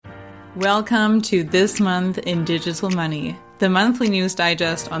Welcome to This Month in Digital Money, the monthly news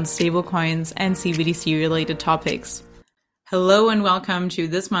digest on stablecoins and CBDC-related topics. Hello and welcome to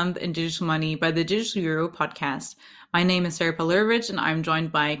This Month in Digital Money by the Digital Euro podcast. My name is Sarah Pavlovic and I'm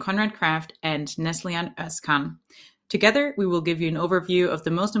joined by Konrad Kraft and Neslihan Özkan. Together, we will give you an overview of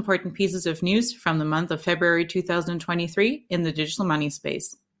the most important pieces of news from the month of February 2023 in the digital money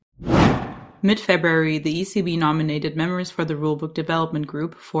space. Mid-February, the ECB nominated members for the Rulebook Development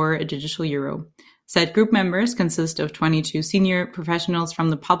Group for a digital euro. Said group members consist of 22 senior professionals from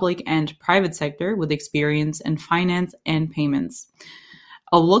the public and private sector with experience in finance and payments.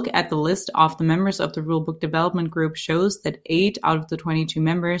 A look at the list of the members of the Rulebook Development Group shows that 8 out of the 22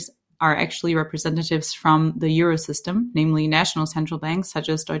 members are actually representatives from the euro system, namely national central banks such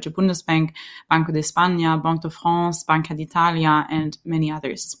as Deutsche Bundesbank, Banco de España, Banque de France, Banca d'Italia, and many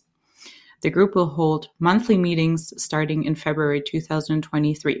others. The group will hold monthly meetings starting in February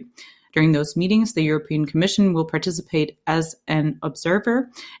 2023. During those meetings, the European Commission will participate as an observer,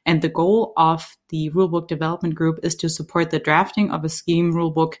 and the goal of the Rulebook Development Group is to support the drafting of a scheme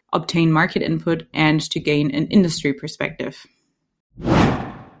rulebook, obtain market input, and to gain an industry perspective.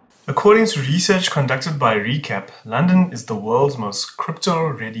 According to research conducted by Recap, London is the world's most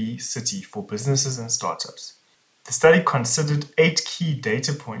crypto-ready city for businesses and startups. The study considered 8 key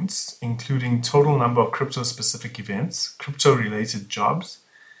data points, including total number of crypto-specific events, crypto-related jobs,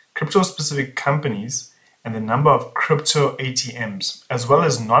 crypto-specific companies, and the number of crypto ATMs, as well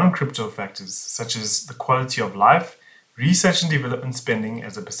as non-crypto factors such as the quality of life, research and development spending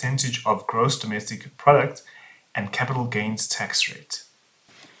as a percentage of gross domestic product, and capital gains tax rate.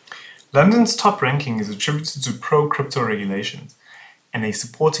 London's top ranking is attributed to pro-crypto regulations and a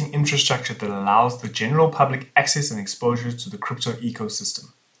supporting infrastructure that allows the general public access and exposure to the crypto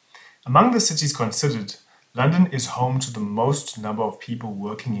ecosystem. Among the cities considered, London is home to the most number of people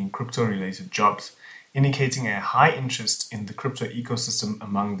working in crypto-related jobs, indicating a high interest in the crypto ecosystem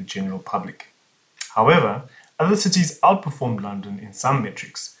among the general public. However, other cities outperformed London in some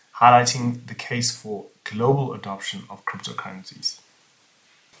metrics, highlighting the case for global adoption of cryptocurrencies.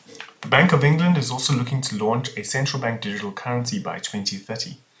 The Bank of England is also looking to launch a central bank digital currency by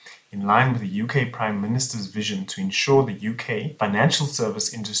 2030, in line with the UK Prime Minister's vision to ensure the UK financial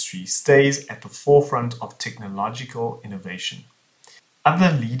service industry stays at the forefront of technological innovation.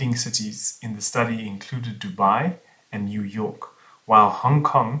 Other leading cities in the study included Dubai and New York, while Hong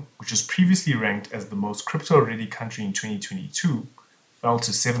Kong, which was previously ranked as the most crypto-ready country in 2022, fell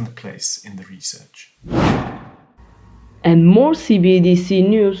to 7th place in the research. And more CBDC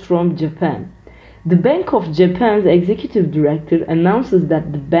news from Japan. The Bank of Japan's executive director announces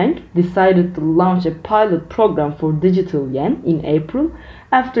that the bank decided to launch a pilot program for digital yen in April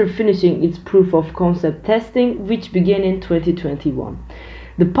after finishing its proof of concept testing, which began in 2021.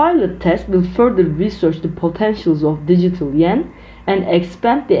 The pilot test will further research the potentials of digital yen and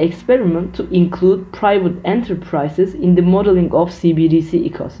expand the experiment to include private enterprises in the modeling of CBDC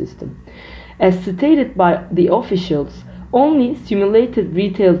ecosystem. As stated by the officials, only simulated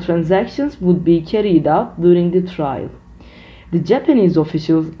retail transactions would be carried out during the trial. The Japanese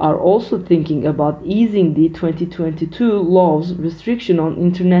officials are also thinking about easing the 2022 law's restriction on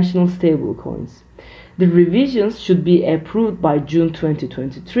international stablecoins. The revisions should be approved by June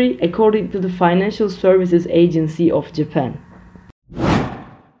 2023, according to the Financial Services Agency of Japan.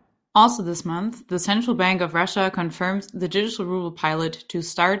 Also this month, the Central Bank of Russia confirmed the digital ruble pilot to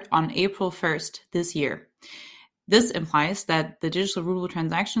start on April 1st this year. This implies that the digital ruble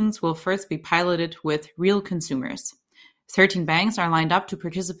transactions will first be piloted with real consumers. 13 banks are lined up to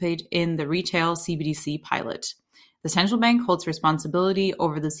participate in the retail CBDC pilot. The central bank holds responsibility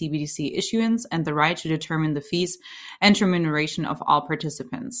over the CBDC issuance and the right to determine the fees and remuneration of all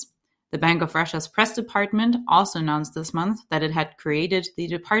participants. The Bank of Russia's press department also announced this month that it had created the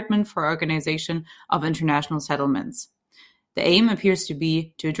Department for Organization of International Settlements. The aim appears to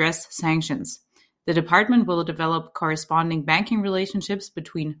be to address sanctions. The department will develop corresponding banking relationships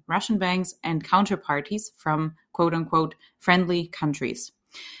between Russian banks and counterparties from quote-unquote friendly countries.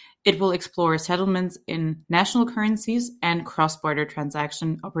 It will explore settlements in national currencies and cross-border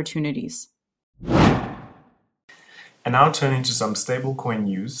transaction opportunities. And now turning to some stablecoin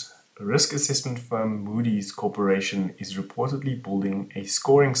news, risk assessment firm Moody's Corporation is reportedly building a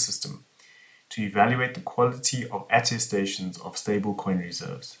scoring system to evaluate the quality of attestations of stablecoin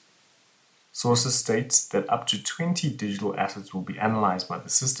reserves. Sources state that up to 20 digital assets will be analyzed by the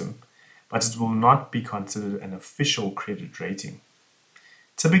system, but it will not be considered an official credit rating.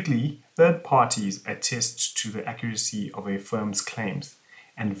 Typically, third parties attest to the accuracy of a firm's claims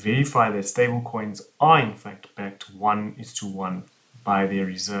and verify that stablecoins are in fact backed 1:1 by their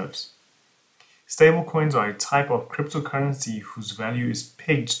reserves. Stablecoins are a type of cryptocurrency whose value is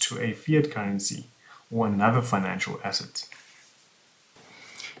pegged to a fiat currency or another financial asset.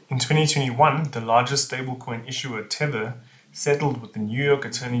 In 2021, the largest stablecoin issuer, Tether, settled with the New York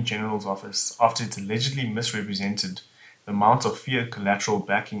Attorney General's office after it allegedly misrepresented the amount of fiat collateral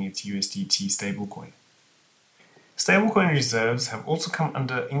backing its USDT stablecoin. Stablecoin reserves have also come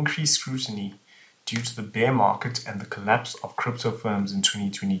under increased scrutiny due to the bear market and the collapse of crypto firms in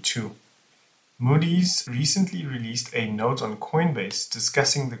 2022. Moody's recently released a note on Coinbase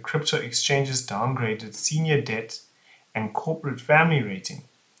discussing the crypto exchange's downgraded senior debt and corporate family rating,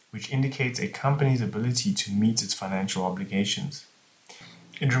 which indicates a company's ability to meet its financial obligations.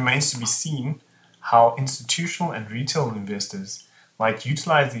 It remains to be seen how institutional and retail investors might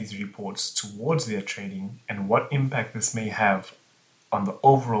utilize these reports towards their trading and what impact this may have on the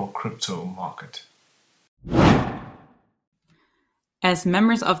overall crypto market. As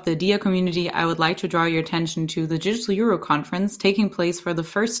members of the DIA community, I would like to draw your attention to the Digital Euro Conference taking place for the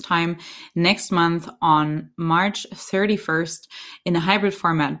first time next month on March 31st in a hybrid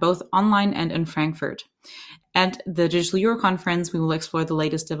format, both online and in Frankfurt. At the Digital Euro Conference, we will explore the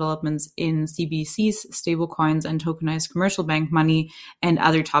latest developments in CBDCs, stablecoins, and tokenized commercial bank money, and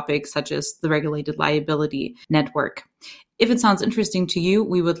other topics such as the regulated liability network. If it sounds interesting to you,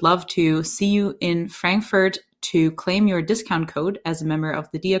 we would love to see you in Frankfurt. To claim your discount code as a member of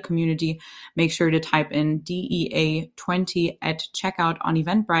the DIA community, make sure to type in DEA20 at checkout on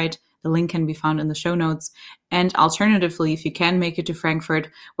Eventbrite. The link can be found in the show notes. And alternatively, if you can make it to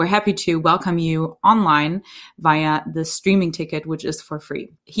Frankfurt, we're happy to welcome you online via the streaming ticket, which is for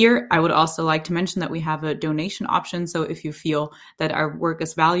free. Here, I would also like to mention that we have a donation option. So if you feel that our work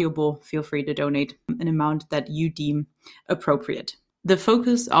is valuable, feel free to donate an amount that you deem appropriate. The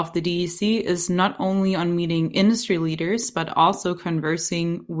focus of the DEC is not only on meeting industry leaders, but also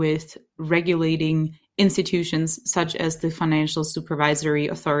conversing with regulating institutions such as the Financial Supervisory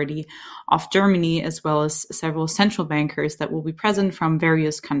Authority of Germany, as well as several central bankers that will be present from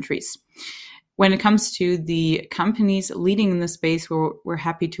various countries. When it comes to the companies leading in the space, we're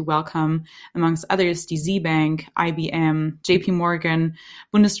happy to welcome, amongst others, DZ Bank, IBM, JP Morgan,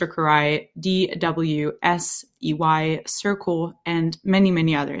 Bundesdruckerei, DWS, EY, Circle, and many,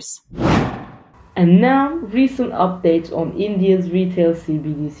 many others. And now, recent updates on India's retail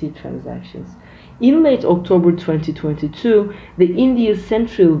CBDC transactions. In late October 2022, the India's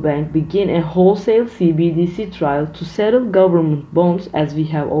central bank began a wholesale CBDC trial to settle government bonds, as we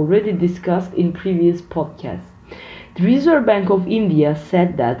have already discussed in previous podcasts. The Reserve Bank of India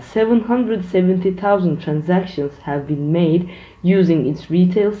said that 770,000 transactions have been made using its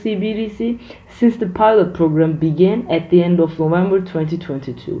retail CBDC since the pilot program began at the end of November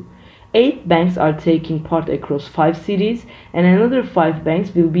 2022. 8 banks are taking part across 5 cities, and another 5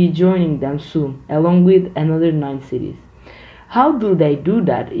 banks will be joining them soon, along with another 9 cities. How do they do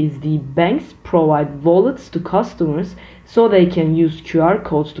that? Is the banks provide wallets to customers so they can use QR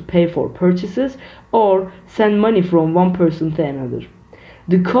codes to pay for purchases or send money from one person to another.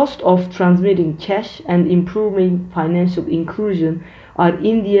 The cost of transmitting cash and improving financial inclusion are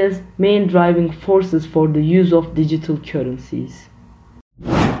India's main driving forces for the use of digital currencies.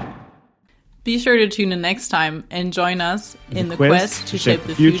 Be sure to tune in next time and join us in the quest to shape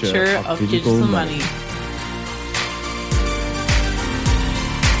the future of digital money.